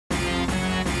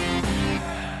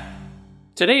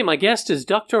Today, my guest is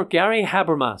Dr. Gary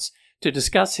Habermas to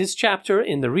discuss his chapter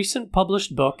in the recent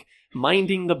published book,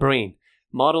 Minding the Brain,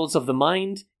 Models of the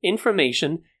Mind,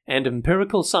 Information, and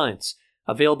Empirical Science,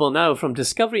 available now from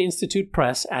Discovery Institute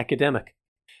Press Academic.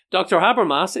 Dr.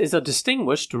 Habermas is a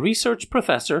distinguished research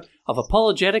professor of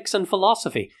apologetics and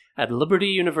philosophy at Liberty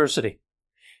University.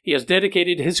 He has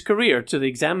dedicated his career to the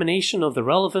examination of the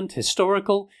relevant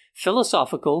historical,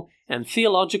 philosophical, and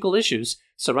theological issues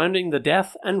surrounding the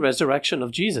death and resurrection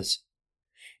of Jesus.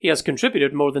 He has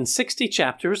contributed more than 60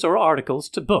 chapters or articles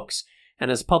to books and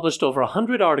has published over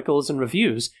 100 articles and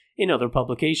reviews in other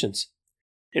publications.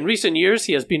 In recent years,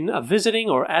 he has been a visiting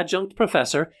or adjunct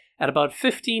professor at about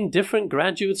 15 different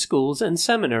graduate schools and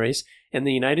seminaries in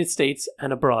the United States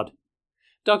and abroad.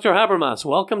 Dr. Habermas,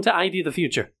 welcome to ID the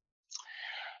Future.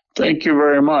 Thank you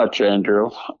very much, Andrew.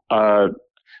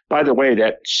 By the way,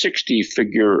 that 60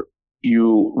 figure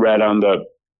you read on the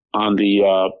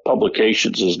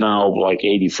publications is now like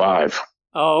 85.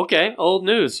 Oh, okay. Old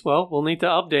news. Well, we'll need to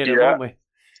update it, won't we?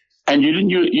 And you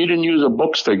didn't use a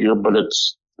books figure, but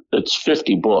it's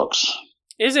 50 books.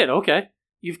 Is it? Okay.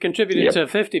 You've contributed to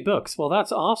 50 books. Well,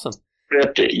 that's awesome.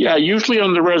 50. Yeah, usually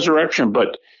on the resurrection,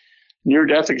 but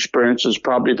near-death experience is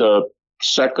probably the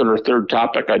second or third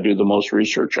topic I do the most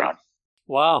research on.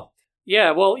 Wow.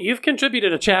 Yeah, well, you've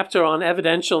contributed a chapter on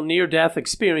evidential near-death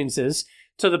experiences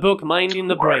to the book Minding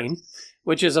the Brain,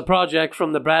 which is a project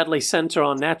from the Bradley Center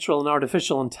on Natural and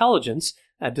Artificial Intelligence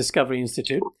at Discovery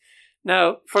Institute.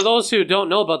 Now, for those who don't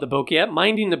know about the book yet,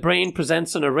 Minding the Brain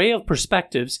presents an array of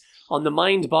perspectives on the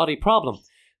mind-body problem,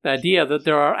 the idea that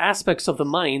there are aspects of the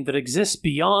mind that exist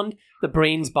beyond the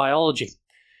brain's biology.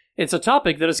 It's a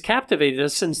topic that has captivated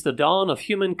us since the dawn of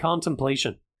human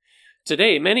contemplation.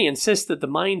 Today, many insist that the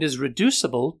mind is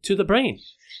reducible to the brain.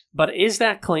 But is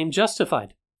that claim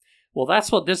justified? Well,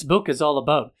 that's what this book is all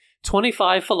about.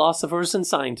 25 philosophers and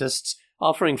scientists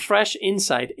offering fresh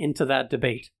insight into that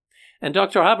debate. And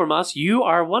Dr. Habermas, you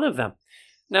are one of them.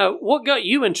 Now, what got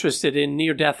you interested in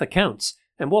near-death accounts?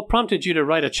 And what prompted you to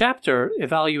write a chapter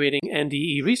evaluating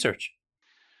NDE research?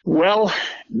 Well,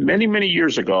 many, many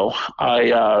years ago,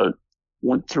 I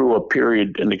went through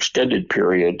an extended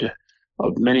period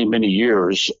of many, many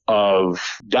years of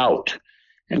doubt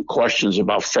and questions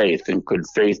about faith, and could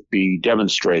faith be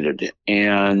demonstrated?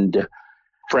 And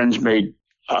friends made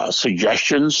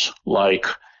suggestions like,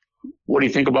 what do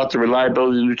you think about the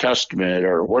reliability of the New Testament?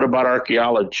 Or what about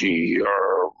archaeology?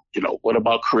 Or, what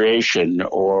about creation?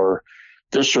 Or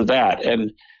this or that?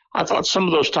 And I thought some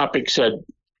of those topics had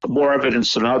more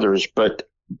evidence than others, but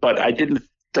I didn't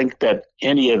think that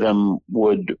any of them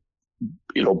would,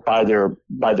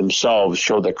 by themselves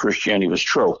show that Christianity was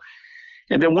true.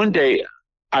 And then one day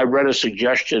I read a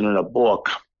suggestion in a book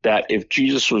that if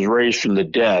Jesus was raised from the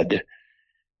dead,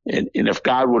 and if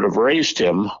God would have raised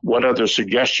him, what other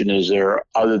suggestion is there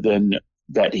other than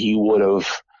that he would have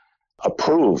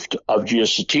approved of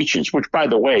Jesus' teachings, which, by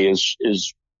the way,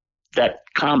 is that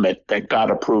comment that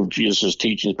God approved Jesus'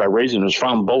 teachings by raising him is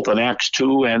found both in Acts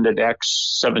 2 and in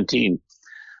Acts 17.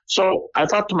 So I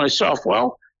thought to myself,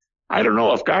 well, I don't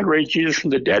know, if God raised Jesus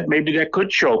from the dead, maybe that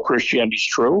could show Christianity's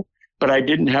true, but I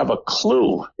didn't have a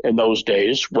clue in those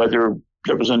days whether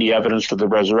there was any evidence for the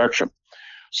resurrection.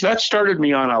 So that started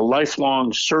me on a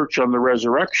lifelong search on the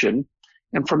resurrection.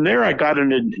 And from there, I got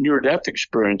into near-death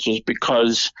experiences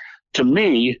because, to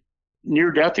me,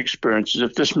 near-death experiences,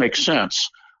 if this makes sense,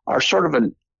 are sort of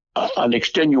an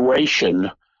extenuation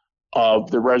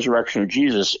of the resurrection of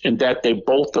Jesus, in that they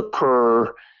both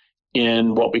occur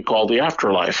in what we call the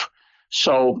afterlife.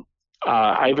 So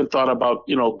I even thought about,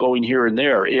 going here and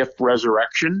there. If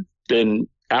resurrection, then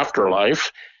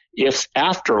afterlife. If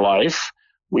afterlife,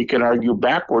 we can argue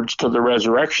backwards to the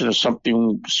resurrection as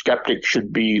something skeptics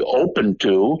should be open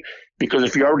to, because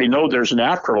if you already know there's an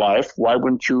afterlife, why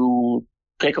wouldn't you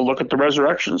take a look at the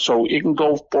resurrection? So it can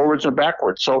go forwards and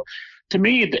backwards. So to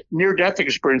me, the near-death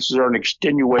experiences are an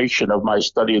extenuation of my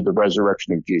study of the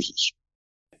resurrection of Jesus.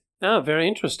 Oh, very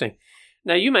interesting.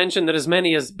 Now, you mentioned that as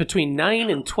many as between 9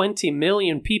 and 20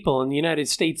 million people in the United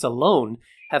States alone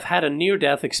have had a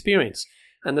near-death experience,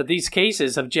 and that these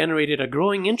cases have generated a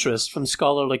growing interest from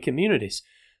scholarly communities.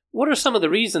 What are some of the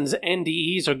reasons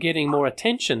NDEs are getting more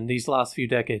attention these last few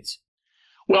decades?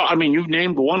 Well, I mean, you've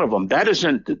named one of them.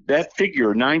 That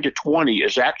figure, 9 to 20,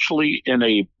 is actually in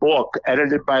a book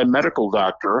edited by a medical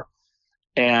doctor.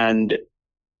 And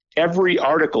every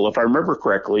article, if I remember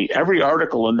correctly, every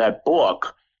article in that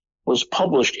book was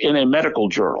published in a medical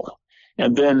journal.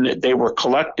 And then they were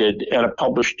collected and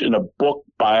published in a book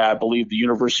by, I believe, the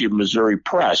University of Missouri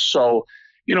Press. So,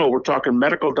 we're talking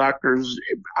medical doctors.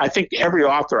 I think every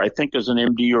author, is an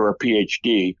MD or a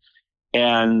PhD.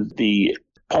 and the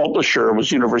publisher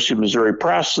was University of Missouri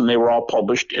Press, and they were all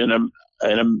published in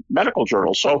a medical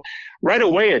journal. So right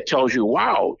away it tells you,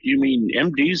 wow, you mean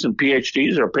MDs and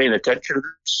PhDs are paying attention to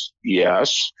this?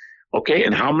 Yes. Okay,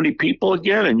 and how many people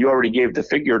again? And you already gave the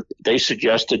figure. They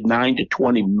suggested 9 to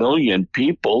 20 million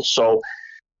people. So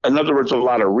in other words, a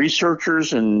lot of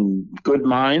researchers and good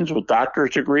minds with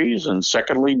doctorate degrees. And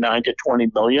secondly, 9 to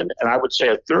 20 million. And I would say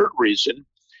a third reason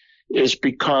is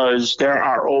because there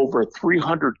are over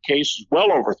 300 cases,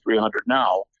 well over 300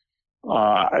 now.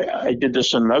 I did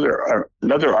this in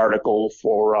another article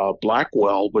for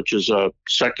Blackwell, which is a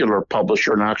secular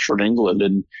publisher in Oxford, England,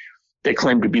 and they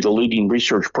claim to be the leading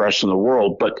research press in the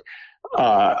world. But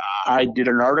I did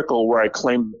an article where I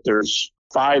claimed there's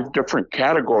 5 different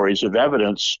categories of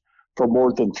evidence for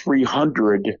more than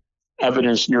 300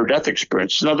 evidence near-death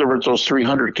experience. In other words, those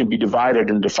 300 can be divided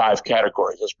into 5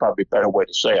 categories. That's probably a better way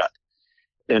to say it.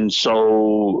 And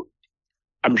so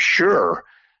I'm sure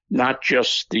not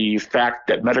just the fact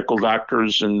that medical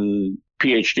doctors and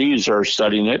PhDs are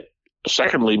studying it.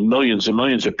 Secondly, millions and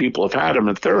millions of people have had them.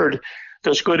 And third,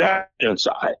 there's good evidence.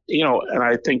 And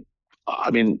I think,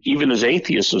 even as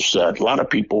atheists have said, a lot of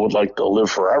people would like to live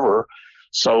forever.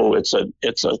 So it's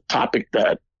a topic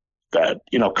that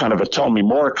kind of a tell me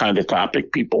more kind of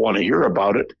topic. People want to hear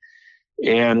about it.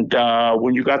 And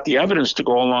when you got the evidence to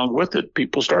go along with it,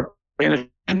 people start paying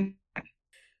attention.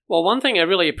 Well, one thing I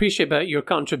really appreciate about your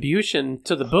contribution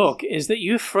to the book is that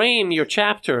you frame your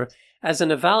chapter as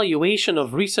an evaluation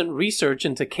of recent research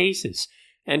into cases,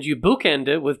 and you bookend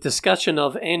it with discussion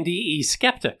of NDE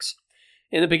skeptics.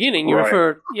 In the beginning, you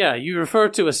refer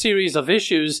to a series of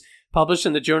issues published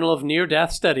in the Journal of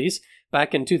Near-Death Studies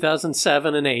back in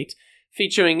 2007 and 8,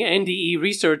 featuring NDE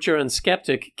researcher and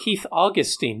skeptic Keith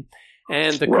Augustine,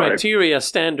 and the criteria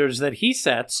standards that he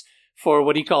sets for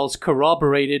what he calls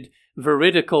corroborated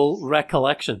veridical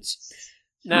recollections.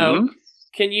 Now,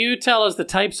 can you tell us the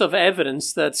types of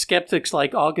evidence that skeptics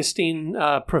like Augustine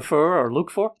prefer or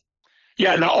look for?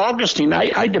 Yeah, now Augustine,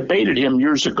 I debated him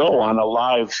years ago on a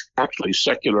live, actually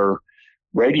secular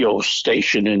radio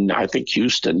station in, I think,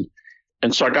 Houston.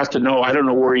 And so I got to know, I don't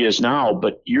know where he is now,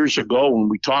 but years ago when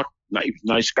we talked,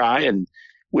 nice guy, and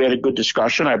we had a good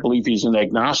discussion. I believe he's an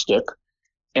agnostic.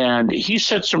 And he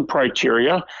set some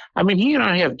criteria. He and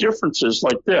I have differences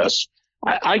like this.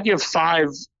 I give 5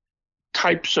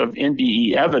 types of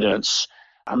NDE evidence.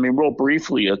 Real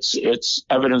briefly, it's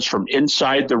evidence from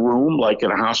inside the room, like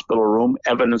in a hospital room,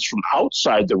 evidence from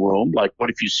outside the room, like what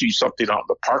if you see something out in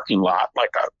the parking lot,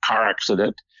 like a car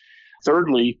accident.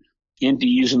 Thirdly,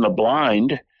 NDEs in the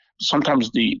blind.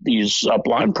 Sometimes these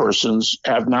blind persons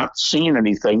have not seen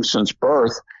anything since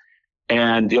birth.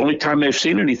 And the only time they've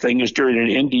seen anything is during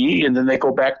an NDE, and then they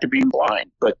go back to being blind.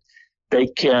 But they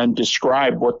can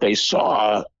describe what they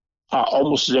saw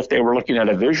almost as if they were looking at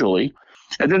it visually.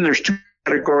 And then there's 2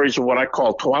 categories of what I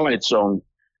call Twilight Zone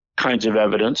kinds of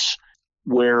evidence,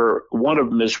 where one of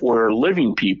them is where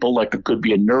living people, like it could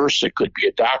be a nurse, it could be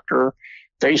a doctor,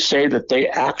 they say that they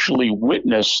actually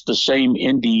witnessed the same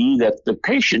NDE that the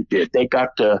patient did. They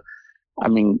got to,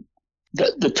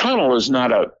 the tunnel is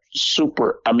not a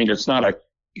it's not an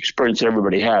experience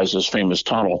everybody has, this famous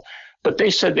tunnel. But they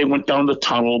said they went down the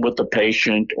tunnel with the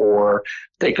patient, or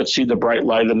they could see the bright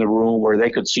light in the room, or they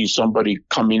could see somebody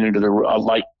coming into a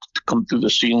light come through the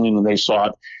ceiling and they saw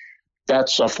it.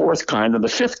 That's a 4th kind. And the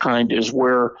 5th kind is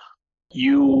where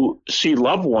you see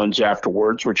loved ones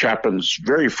afterwards, which happens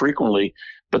very frequently.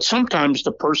 But sometimes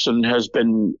the person has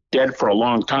been dead for a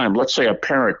long time. Let's say a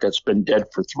parent that's been dead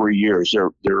for 3 years.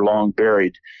 They're long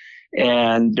buried.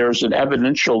 And there's an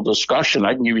evidential discussion.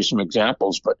 I can give you some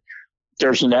examples, but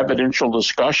there's an evidential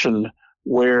discussion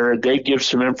where they give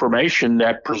some information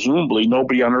that presumably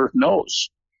nobody on earth knows.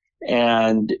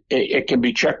 And it can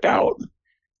be checked out.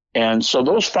 And so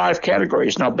those 5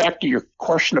 categories. Now, back to your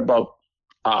question about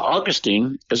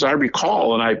Augustine, as I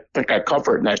recall, and I think I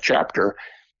cover it in that chapter,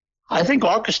 I think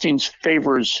Augustine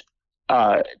favors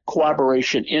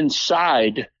corroboration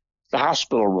inside the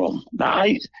hospital room. Now,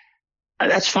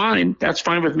 that's fine. That's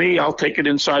fine with me. I'll take it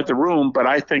inside the room. But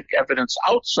I think evidence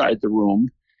outside the room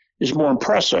is more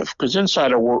impressive, because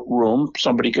inside a room,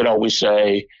 somebody could always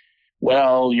say,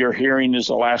 well, your hearing is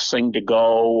the last thing to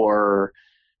go, or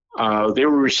they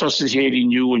were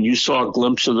resuscitating you and you saw a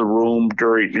glimpse of the room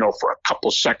during, for a couple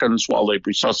of seconds while they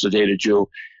resuscitated you.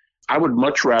 I would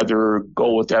much rather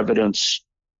go with evidence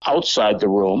outside the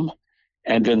room.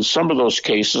 And in some of those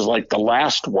cases, like the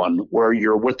last one, where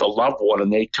you're with a loved one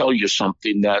and they tell you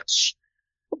something that's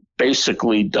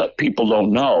basically that people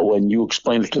don't know, and you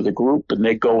explain it to the group and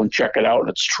they go and check it out and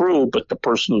it's true, but the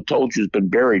person who told you has been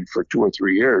buried for 2 or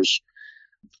 3 years.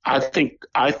 I think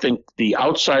the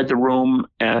outside the room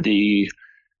and the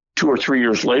 2 or 3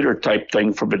 years later type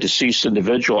thing from a deceased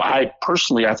individual, I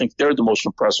think they're the most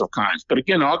impressive kinds. But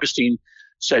again, Augustine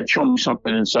said, show me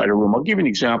something inside a room. I'll give you an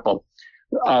example.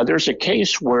 There's a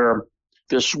case where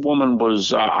this woman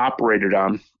was operated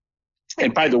on.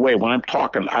 And by the way, when I'm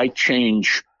talking, I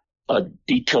change a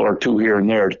detail or two here and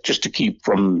there just to keep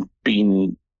from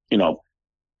being,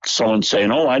 someone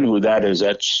saying, oh, I know who that is.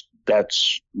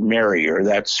 That's Mary or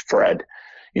that's Fred,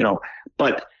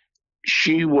 but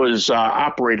she was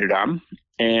operated on.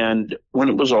 And when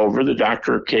it was over, the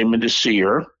doctor came in to see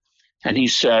her, and he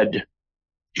said,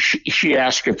 she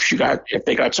asked if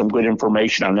they got some good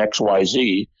information on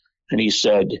XYZ. And he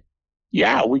said,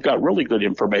 yeah, we got really good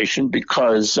information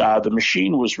because the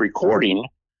machine was recording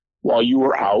while you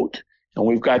were out, and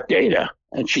we've got data.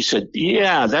 And she said,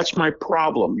 yeah, that's my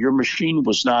problem. Your machine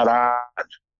was not on.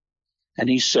 And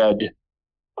he said,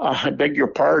 I beg your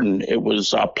pardon. It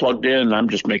was plugged in. I'm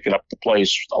just making up the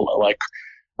place,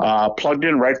 plugged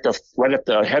in right at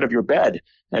the head of your bed.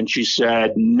 And she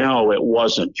said, no, it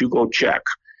wasn't. You go check.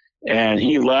 And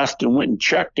he left and went and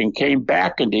checked and came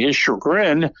back. And to his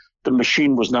chagrin, the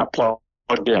machine was not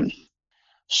plugged in.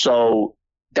 So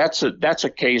that's a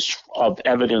case of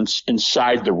evidence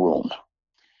inside the room.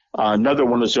 Another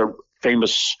one is a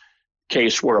famous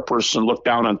case where a person looked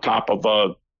down on top of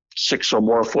a 6 or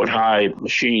more foot high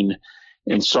machine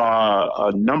and saw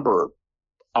a number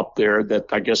up there that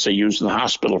I guess they use in the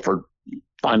hospital for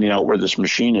finding out where this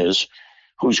machine is,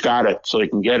 who's got it so they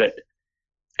can get it.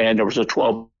 And there was a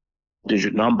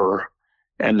 12-digit number.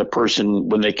 And the person,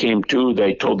 when they came to,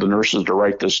 they told the nurses to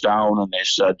write this down, and they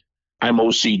said, I'm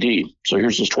OCD. So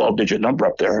here's this 12-digit number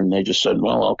up there. And they just said,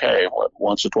 well, okay,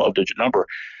 what's a 12-digit number?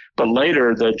 But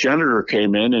later, the janitor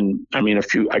came in, and a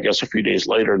few days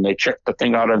later, and they checked the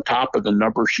thing out on top, and the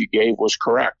number she gave was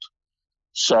correct.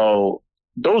 So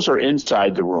those are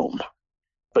inside the room.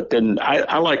 But then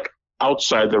I like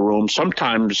outside the room.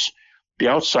 Sometimes the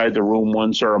outside the room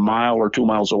ones are a mile or 2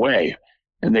 miles away,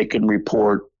 and they can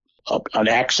report an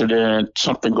accident,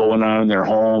 something going on in their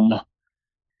home.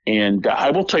 And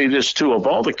I will tell you this, too, of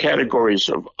all the categories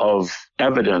of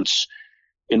evidence,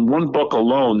 in one book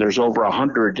alone, there's over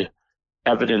 100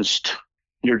 evidenced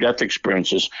near-death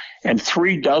experiences, and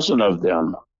 36 of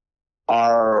them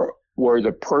are where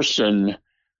the person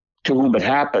to whom it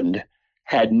happened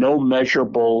had no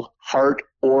measurable heart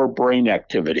or brain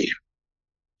activity.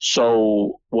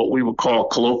 So what we would call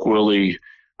colloquially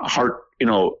heart,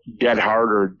 dead heart,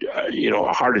 or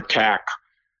a heart attack,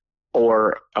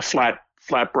 or a flat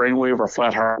brainwave or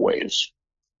flat heart waves.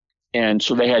 And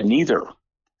so they had neither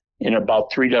in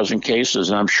about 36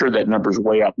 cases, and I'm sure that number's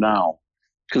way up now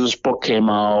because this book came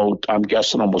out, I'm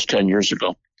guessing, almost 10 years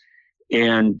ago.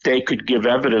 And they could give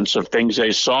evidence of things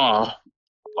they saw,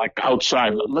 like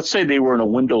outside. Let's say they were in a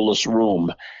windowless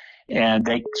room and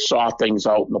they saw things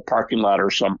out in the parking lot or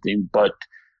something, but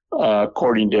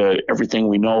according to everything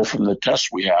we know from the tests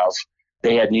we have,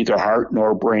 they had neither heart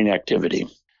nor brain activity.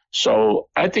 So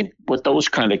I think with those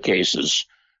kind of cases,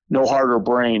 no heart or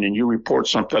brain, and you report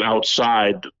something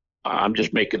outside, I'm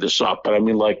just making this up, but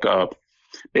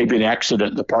maybe an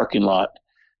accident in the parking lot.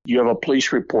 You have a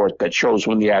police report that shows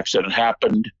when the accident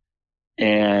happened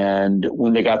and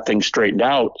when they got things straightened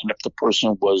out, and if the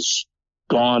person was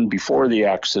gone before the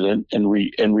accident and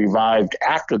revived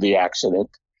after the accident,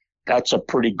 that's a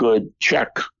pretty good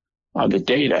check on the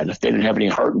data. And if they didn't have any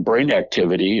heart and brain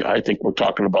activity, I think we're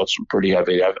talking about some pretty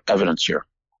heavy evidence here.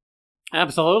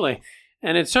 Absolutely.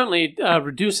 And it certainly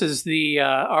reduces the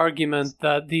argument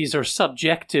that these are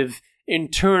subjective,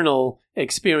 internal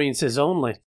experiences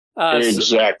only.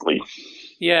 Exactly.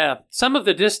 Yeah. Some of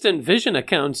the distant vision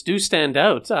accounts do stand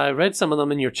out. I read some of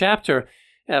them in your chapter.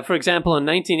 For example, in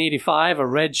 1985, a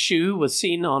red shoe was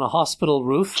seen on a hospital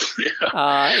roof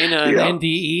in an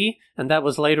NDE, and that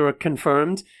was later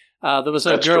confirmed. There was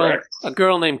a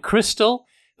girl named Crystal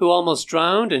who almost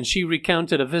drowned, and she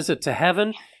recounted a visit to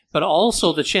heaven, but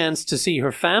also the chance to see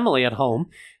her family at home,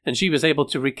 and she was able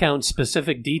to recount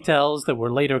specific details that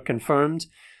were later confirmed.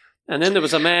 And then there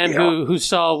was a man who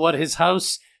saw what his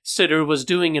house sitter was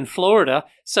doing in Florida,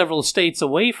 several states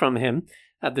away from him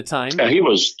at the time. Yeah,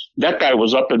 that guy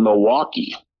was up in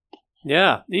Milwaukee.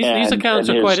 Yeah, these accounts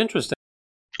are quite interesting.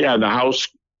 Yeah, the house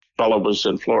fellow was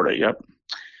in Florida, yep.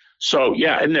 So,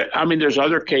 yeah, and there's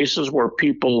other cases where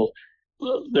people,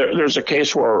 there's a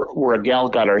case where a gal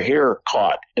got her hair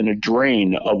caught in a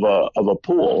drain of a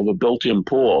pool, of a built-in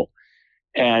pool,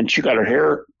 and she got her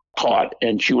hair caught,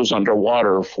 and she was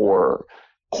underwater for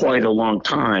quite a long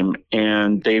time,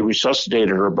 and they resuscitated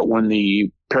her, but when the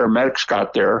paramedics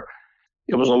got there,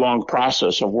 it was a long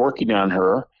process of working on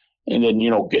her and then,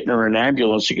 getting her in an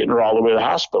ambulance and getting her all the way to the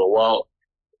hospital. Well,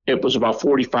 it was about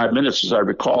 45 minutes, as I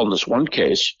recall, in this one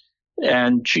case.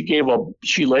 And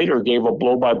she later gave a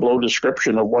blow-by-blow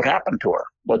description of what happened to her,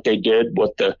 what they did,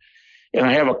 and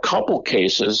I have a couple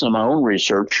cases in my own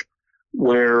research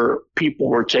where people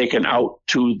were taken out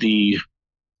to the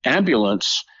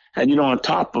ambulance. And, on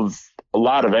top of a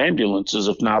lot of ambulances,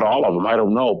 if not all of them, I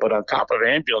don't know, but on top of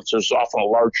ambulances, there's often a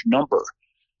large number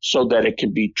so that it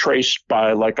can be traced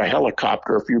by like a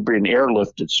helicopter if you're being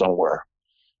airlifted somewhere.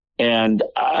 And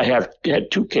I have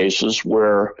had two cases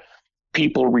where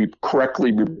people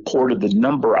correctly reported the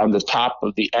number on the top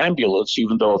of the ambulance,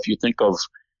 even though if you think of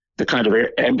the kind of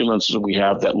ambulances we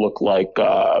have that look like,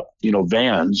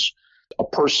 vans, a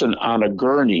person on a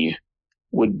gurney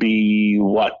would be,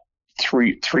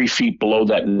 3 feet below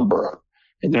that number.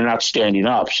 And they're not standing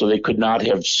up, so they could not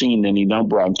have seen any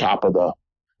number on top of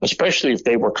especially if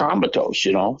they were comatose,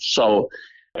 So,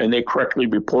 and they correctly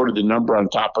reported the number on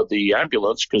top of the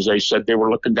ambulance because they said they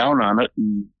were looking down on it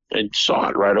and saw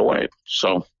it right away.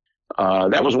 So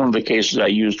that was one of the cases I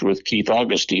used with Keith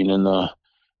Augustine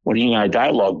when he and I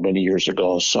dialogued many years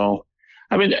ago. So,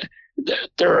 I mean,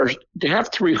 they have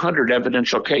 300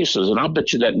 evidential cases, and I'll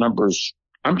bet you that number's,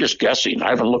 I'm just guessing. I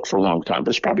haven't looked for a long time, but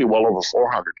it's probably well over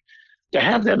 400. To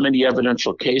have that many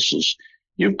evidential cases,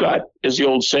 you've got, as the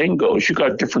old saying goes, you've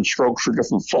got different strokes for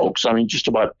different folks. I mean, just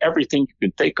about everything you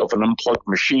can think of, an unplugged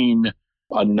machine,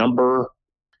 a number,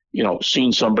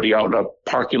 seeing somebody out in a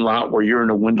parking lot where you're in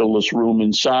a windowless room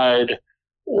inside,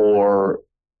 or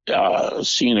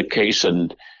seeing a case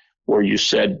and where you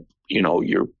said,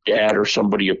 your dad or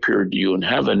somebody appeared to you in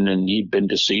heaven and he'd been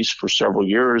deceased for several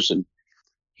years and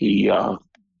he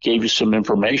gave you some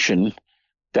information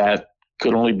that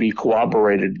could only be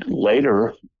corroborated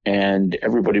later, and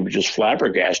everybody was just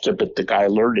flabbergasted, but the guy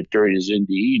learned it during his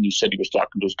NDE and he said he was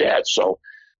talking to his dad. So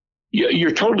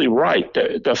you're totally right.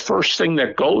 The first thing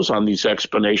that goes on these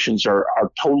explanations are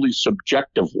totally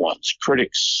subjective ones.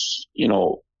 Critics,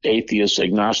 atheists,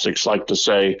 agnostics like to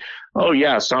say, oh,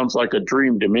 yeah, sounds like a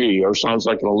dream to me, or sounds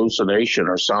like an hallucination,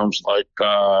 or sounds like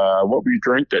what were you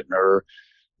drinking, or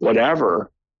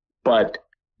whatever. But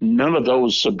none of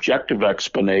those subjective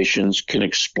explanations can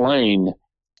explain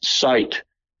sight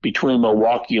between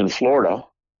Milwaukee and Florida,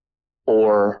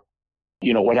 or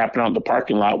what happened out in the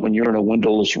parking lot when you're in a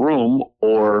windowless room,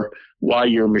 or why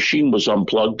your machine was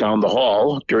unplugged down the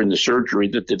hall during the surgery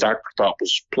that the doctor thought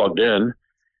was plugged in.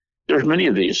 There's many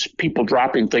of these people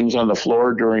dropping things on the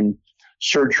floor during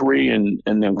surgery and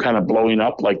them kind of blowing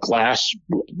up like glass,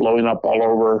 blowing up all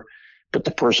over. But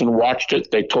the person watched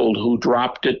it. They told who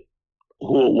dropped it,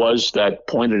 who it was that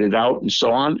pointed it out, and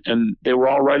so on. And they were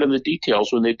all right in the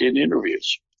details when they did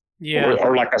interviews. Yeah.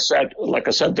 Or like I said,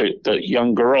 the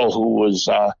young girl who was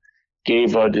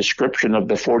gave a description of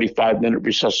the 45-minute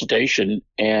resuscitation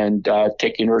and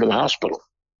taking her to the hospital.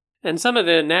 And some of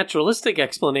the naturalistic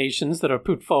explanations that are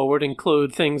put forward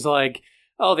include things like,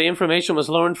 oh, the information was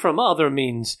learned from other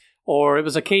means, or it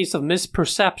was a case of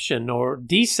misperception or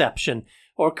deception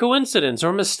or coincidence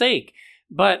or mistake.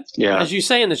 But as you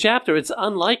say in the chapter, it's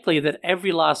unlikely that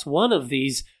every last one of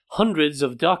these hundreds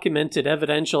of documented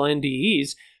evidential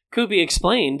NDEs could be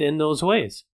explained in those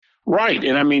ways. Right.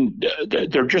 And I mean,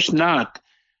 they're just not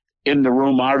in the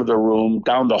room, out of the room,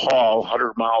 down the hall,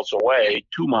 100 miles away,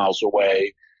 2 miles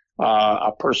away.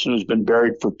 A person who's been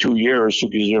buried for 2 years who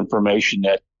gives information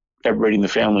that everybody in the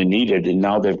family needed, and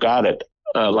now they've got it.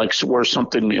 Like where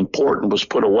something important was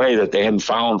put away that they hadn't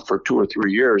found for 2 or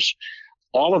 3 years.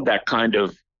 All of that kind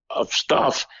of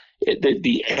stuff,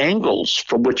 the angles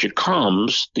from which it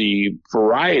comes, the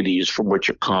varieties from which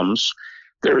it comes,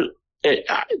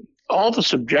 all the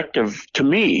subjective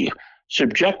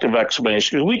explanations,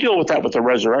 because we deal with that with the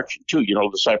resurrection too.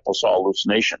 Disciples saw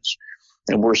hallucinations.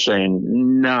 And we're saying,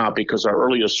 nah, because our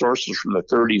earliest sources from the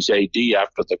 30s AD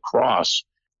after the cross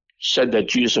said that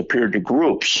Jesus appeared to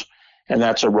groups, and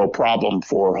that's a real problem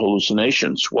for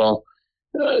hallucinations. Well,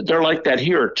 they're like that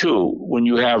here too. When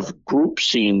you have groups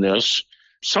seeing this,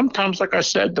 sometimes, like I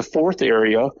said, the fourth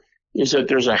area is that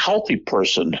there's a healthy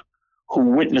person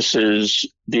who witnesses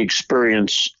the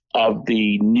experience of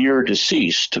the near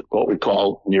deceased, what we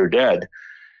call near dead,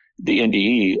 the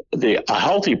NDE, a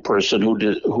healthy person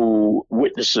who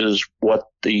witnesses what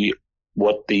the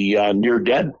near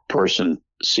dead person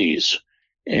sees.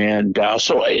 And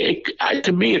so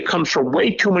to me, it comes from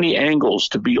way too many angles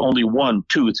to be only 1,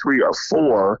 2, 3, or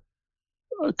 4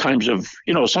 times of,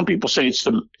 some people say it's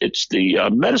the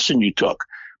medicine you took.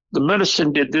 The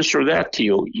medicine did this or that to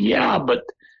you. Yeah, but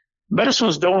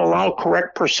medicines don't allow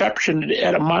correct perception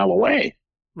at a mile away.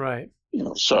 Right.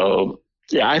 So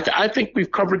Yeah, I think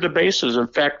we've covered the bases. In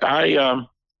fact, I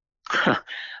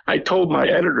told my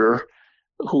editor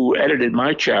who edited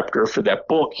my chapter for that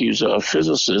book, he's a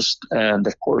physicist and,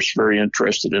 of course, very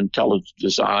interested in intelligent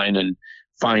design and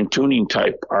fine tuning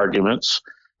type arguments.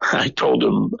 I told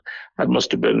him, I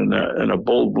must have been in a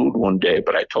bold mood one day,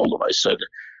 but I told him, I said,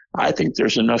 I think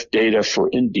there's enough data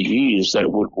for NDEs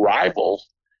that would rival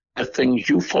the things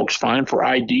you folks find for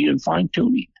ID and fine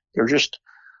tuning. There's just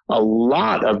a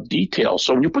lot of detail.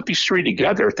 So when you put these three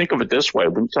together, think of it this way.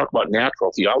 When you talk about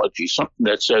natural theology, something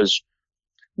that says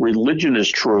religion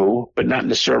is true, but not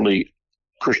necessarily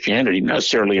Christianity, not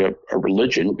necessarily a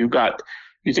religion.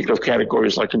 You think of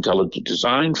categories like intelligent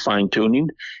design, fine tuning,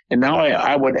 and now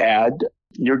I would add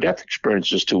near-death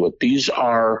experiences to it. These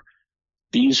are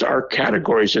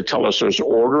categories that tell us there's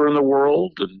order in the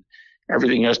world and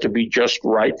everything has to be just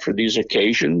right for these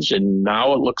occasions. And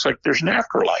now it looks like there's an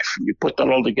afterlife. And you put that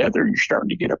all together and you're starting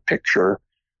to get a picture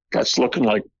that's looking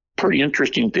like pretty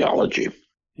interesting theology.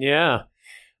 Yeah.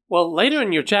 Well, later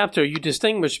in your chapter, you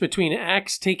distinguish between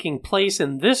acts taking place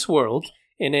in this world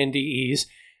in NDEs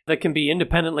that can be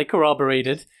independently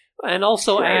corroborated and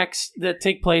also acts that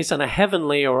take place in a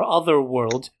heavenly or other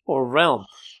world or realm.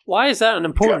 Why is that an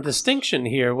important distinction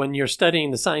here when you're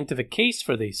studying the scientific case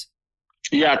for these?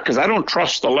 Yeah, because I don't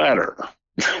trust the latter.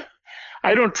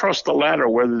 I don't trust the latter,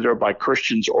 whether they're by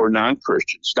Christians or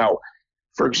non-Christians. Now,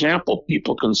 for example,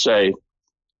 people can say,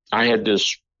 I had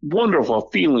this wonderful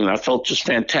feeling. I felt just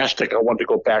fantastic. I wanted to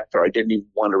go back there. I didn't even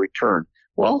want to return.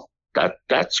 Well,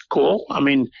 that's cool. I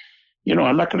mean,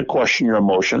 I'm not going to question your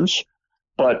emotions,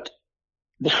 but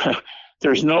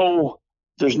there's no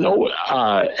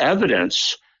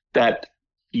evidence that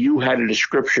you had a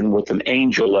description with an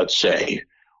angel, let's say,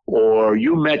 or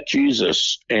you met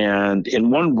Jesus. And in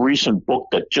one recent book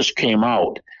that just came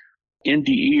out,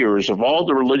 NDEers, of all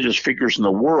the religious figures in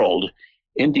the world,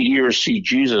 NDEers see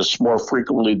Jesus more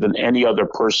frequently than any other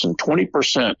person.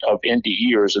 20% of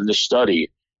NDEers in this study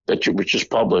which is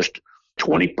published,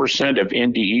 20% of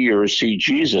NDEers see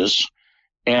Jesus.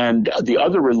 And the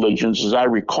other religions, as I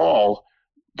recall,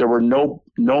 there were no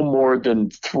more than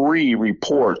 3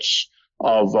 reports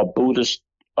of a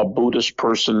Buddhist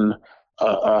person,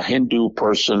 a Hindu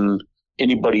person,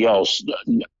 anybody else,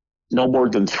 no more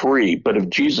than 3. But of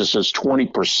Jesus, it's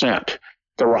 20%.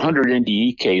 There were 100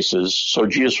 NDE cases, so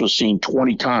Jesus was seen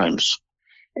 20 times,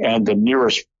 and the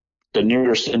nearest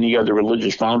any other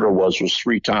religious founder was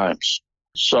 3 times.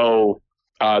 So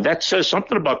that says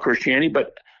something about Christianity,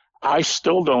 but I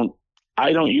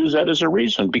don't use that as a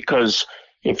reason, because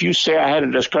if you say I had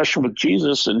a discussion with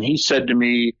Jesus and he said to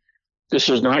me, this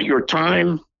is not your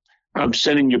time, I'm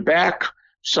sending you back,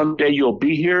 someday you'll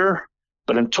be here,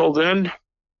 but until then,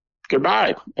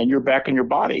 goodbye, and you're back in your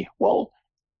body. Well,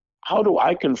 how do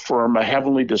I confirm a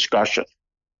heavenly discussion?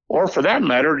 Or for that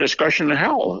matter, a discussion in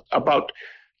hell? About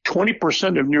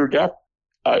 20% of near-death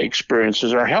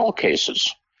experiences are hell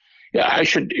cases. Yeah, I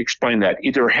should explain that.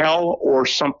 Either hell or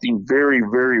something very,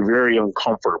 very, very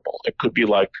uncomfortable. It could be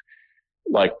like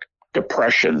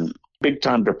depression,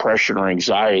 big-time depression or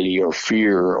anxiety or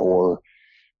fear,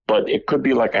 but it could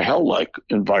be like a hell-like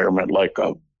environment, like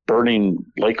a burning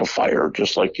lake of fire,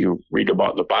 just like you read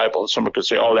about in the Bible. And someone could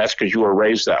say, oh, that's because you were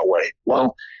raised that way.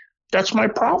 Well, that's my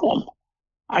problem.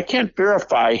 I can't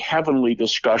verify heavenly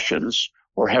discussions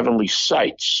or heavenly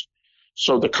sites.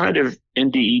 So the kind of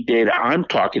NDE data I'm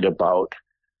talking about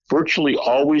virtually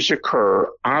always occur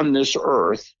on this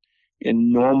earth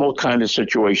in normal kind of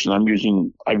situations.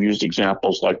 I've used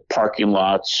examples like parking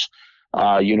lots,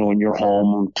 in your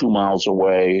home 2 miles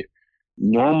away,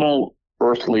 normal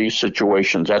earthly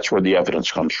situations. That's where the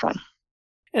evidence comes from.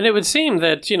 And it would seem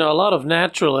that, a lot of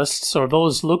naturalists or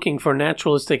those looking for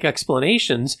naturalistic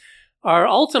explanations are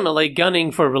ultimately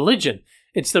gunning for religion.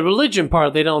 It's the religion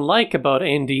part they don't like about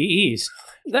NDEs.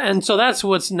 And so that's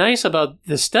what's nice about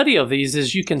the study of these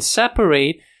is you can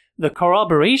separate the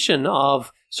corroboration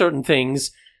of certain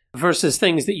things versus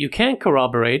things that you can't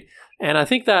corroborate. And I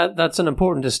think that that's an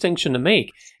important distinction to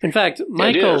make. In fact,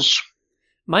 Michael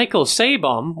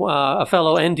Sabom, a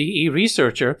fellow NDE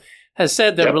researcher, has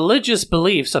said that religious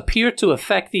beliefs appear to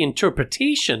affect the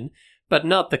interpretation, but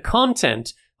not the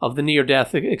content of the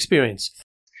near-death experience.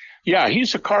 Yeah,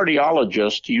 he's a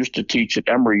cardiologist. He used to teach at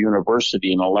Emory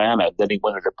University in Atlanta. Then he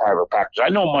went into private practice. I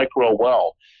know Mike real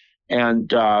well,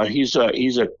 and he's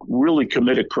a really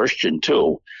committed Christian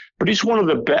too. But he's one of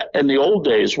the best. In the old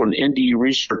days, when NDE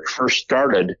research first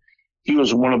started, he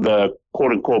was one of the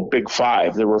quote unquote big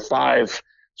 5. There were 5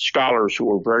 scholars who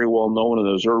were very well known in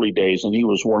those early days, and he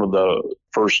was one of the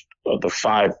first of the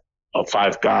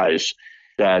five guys.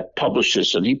 that published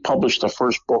this, and he published the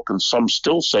first book, and some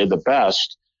still say the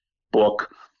best book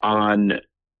on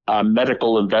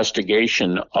medical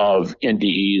investigation of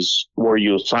NDEs, where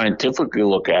you scientifically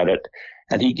look at it.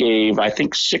 And he gave, I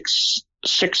think, six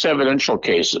evidential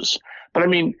cases. But I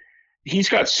mean, he's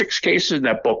got 6 cases in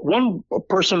that book. One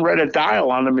person read a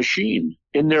dial on a machine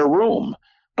in their room.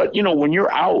 But, you know, when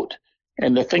you're out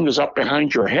and the thing is up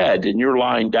behind your head and you're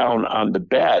lying down on the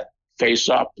bed, face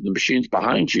up, and the machine's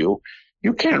behind you,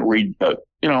 you can't read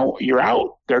you're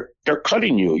out. They're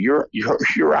cutting you.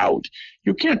 You're out.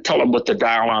 You can't tell them what the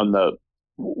dial on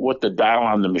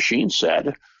the machine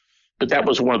said. But that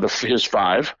was one of his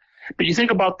 5. But you think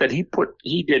about that,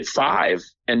 he did 5,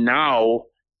 and now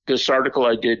this article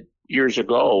I did years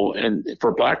ago and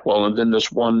for Blackwell, and then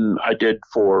this one I did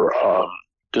for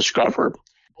Discover,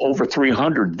 over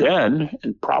 300 then,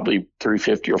 and probably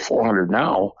 350 or 400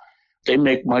 now. They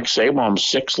make Mike Sabom's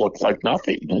 6 look like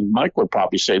nothing, and Mike would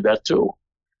probably say that too.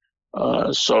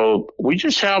 So we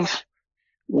just have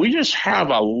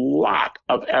a lot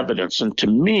of evidence, and to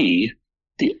me,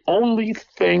 the only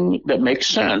thing that makes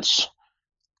sense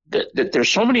that there's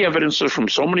so many evidences from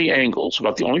so many angles,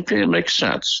 but the only thing that makes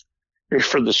sense is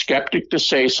for the skeptic to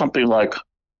say something like,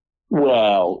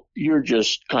 "Well, you're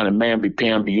just kind of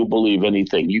mamby-pamby. You believe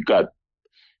anything.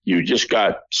 You just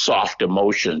got soft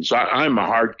emotions. I'm a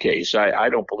hard case. I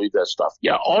don't believe that stuff."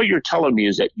 Yeah, all you're telling me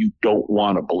is that you don't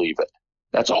want to believe it.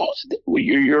 That's all.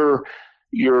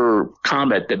 Your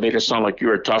comment that made it sound like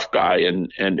you're a tough guy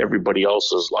and everybody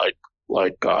else is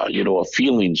like a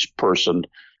feelings person.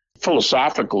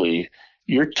 Philosophically,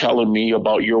 you're telling me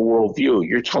about your worldview.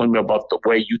 You're telling me about the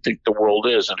way you think the world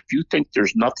is. And if you think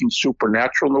there's nothing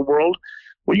supernatural in the world,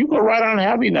 well, you go right on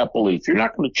having that belief. You're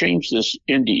not going to change this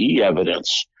NDE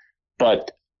evidence.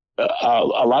 But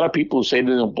a lot of people who say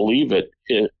they don't believe it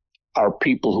are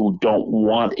people who don't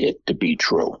want it to be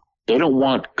true. They don't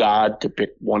want God, to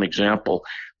pick one example.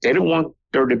 They don't want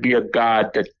there to be a God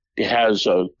that has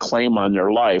a claim on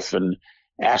their life and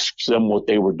asks them what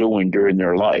they were doing during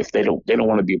their life. They don't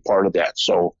want to be a part of that.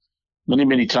 So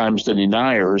many times the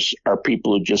deniers are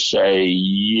people who just say,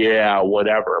 yeah,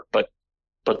 whatever. But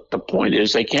the point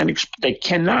is they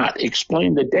cannot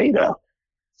explain the data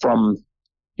from,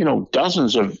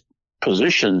 dozens of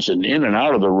positions and in and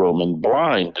out of the room and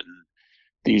blind, and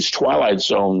these Twilight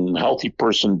Zone healthy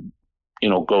person,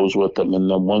 goes with them, and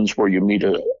the ones where you meet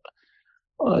a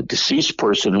deceased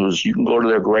person you can go to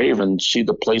their grave and see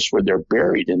the place where they're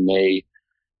buried, and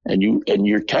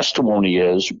your testimony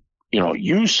is,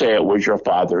 you say it was your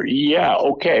father. Yeah,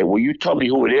 okay. Well, you tell me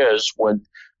who it is. When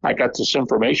I got this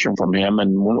information from him,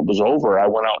 and when it was over, I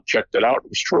went out and checked it out. It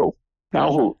was true.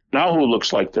 Now who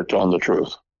looks like they're telling the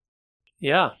truth?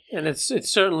 Yeah, and it's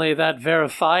certainly that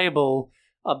verifiable,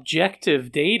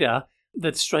 objective data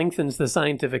that strengthens the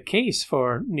scientific case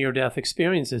for near-death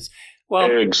experiences. Well,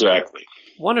 exactly.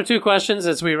 1 or 2 questions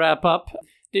as we wrap up.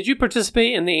 Did you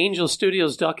participate in the Angel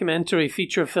Studios documentary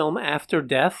feature film After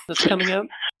Death that's coming out?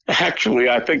 Actually,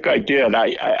 I think I did.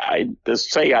 I to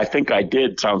say I think I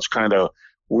did sounds kind of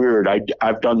weird. I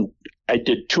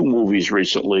did 2 movies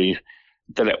recently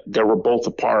that were both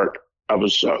a part. I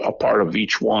was a part of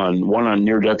each one on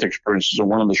near-death experiences and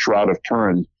one on the Shroud of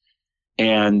Turin.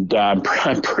 And I'm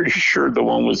pretty sure the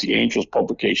one was the Angels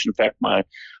publication. In fact, my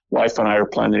wife and I are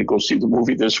planning to go see the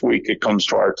movie this week. It comes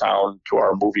to our town, to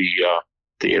our movie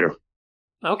theater.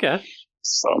 Okay.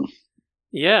 So.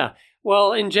 Yeah.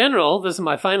 Well, in general, this is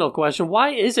my final question.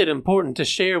 Why is it important to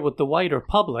share with the wider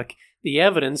public the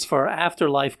evidence for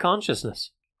afterlife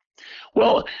consciousness?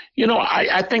 Well,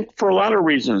 I think for a lot of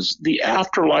reasons, the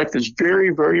afterlife is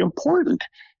very, very important.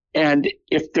 And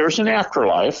if there's an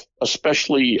afterlife,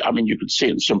 especially, you could say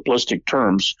it in simplistic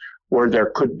terms, where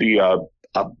there could be a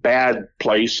bad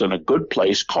place and a good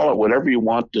place, call it whatever you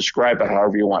want, describe it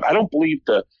however you want. I don't believe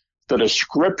the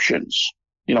descriptions.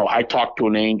 I talked to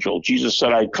an angel. Jesus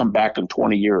said I'd come back in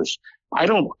 20 years. I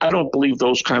don't believe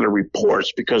those kind of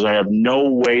reports because I have no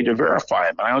way to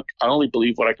verify them. I only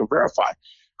believe what I can verify.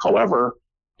 However,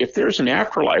 if there's an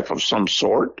afterlife of some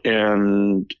sort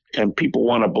and people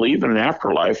want to believe in an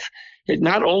afterlife, it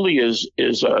not only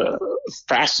is a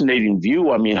fascinating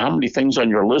view. How many things on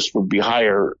your list would be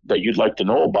higher that you'd like to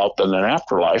know about than an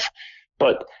afterlife?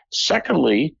 But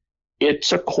secondly,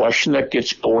 it's a question that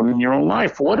gets going in your own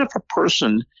life. What if a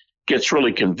person gets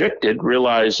really convicted,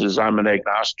 realizes I'm an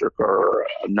agnostic or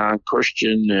a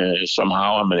non-Christian,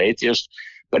 somehow I'm an atheist,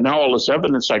 but now all this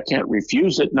evidence, I can't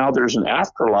refuse it. Now there's an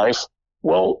afterlife.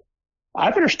 Well,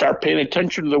 I better start paying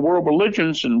attention to the world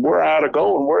religions and where I ought to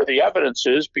go and where the evidence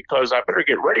is, because I better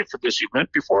get ready for this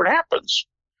event before it happens.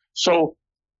 So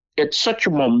it's such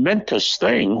a momentous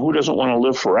thing. Who doesn't want to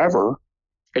live forever?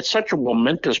 It's such a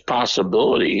momentous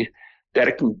possibility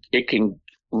that it can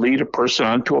lead a person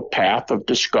onto a path of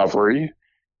discovery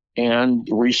and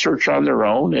research on their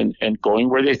own and going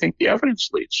where they think the evidence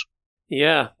leads.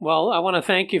 Yeah, well, I want to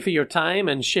thank you for your time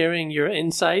and sharing your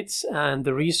insights and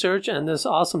the research and this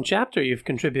awesome chapter you've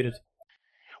contributed.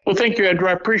 Well, thank you, Andrew.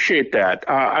 I appreciate that.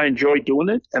 I enjoy doing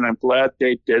it, and I'm glad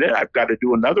they did it. I've got to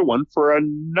do another one for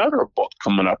another book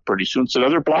coming up pretty soon. It's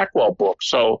another Blackwell book.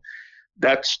 So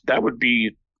that would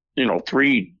be,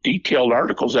 3 detailed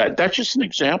articles. That's just an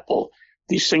example.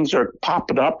 These things are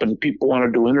popping up, and people want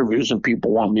to do interviews, and people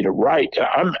want me to write.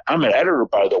 I'm an editor,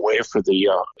 by the way, for the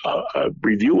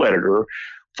review editor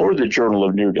for the Journal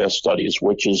of Near-Death Studies,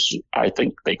 which is, I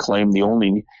think they claim, the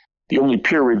only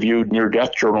peer-reviewed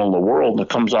near-death journal in the world, and it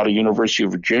comes out of University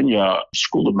of Virginia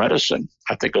School of Medicine.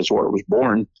 I think that's where it was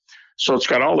born. So it's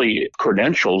got all the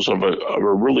credentials of a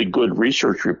really good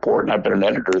research report, and I've been an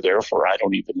editor there for, I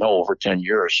don't even know, over 10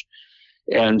 years.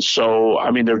 And so,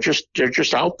 I mean, they're just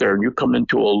out there, and you come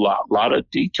into a lot of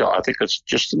detail. I think it's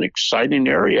just an exciting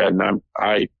area, and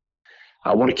I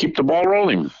want to keep the ball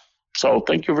rolling. So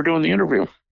thank you for doing the interview.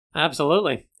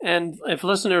 Absolutely. And if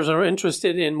listeners are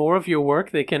interested in more of your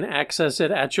work, they can access it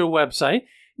at your website,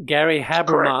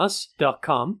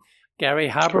 GaryHabermas.com.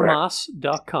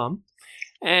 GaryHabermas.com.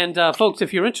 And folks,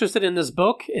 if you're interested in this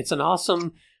book, it's an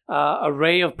awesome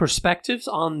array of perspectives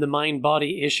on the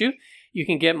mind-body issue. You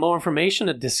can get more information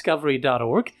at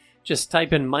discovery.org. Just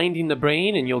type in Minding the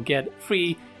Brain and you'll get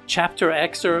free chapter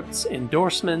excerpts,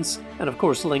 endorsements, and of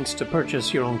course links to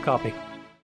purchase your own copy.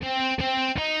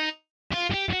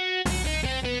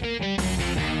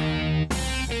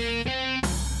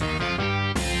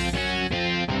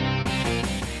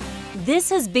 This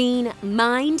has been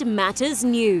Mind Matters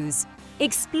News.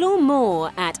 Explore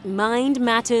more at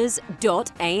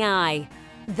mindmatters.ai.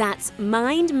 That's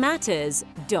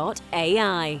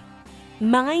mindmatters.ai.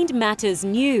 Mind Matters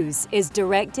News is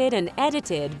directed and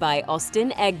edited by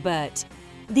Austin Egbert.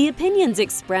 The opinions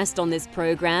expressed on this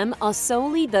program are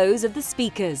solely those of the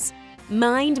speakers.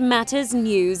 Mind Matters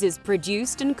News is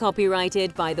produced and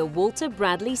copyrighted by the Walter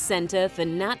Bradley Center for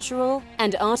Natural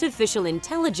and Artificial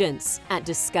Intelligence at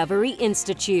Discovery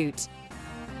Institute.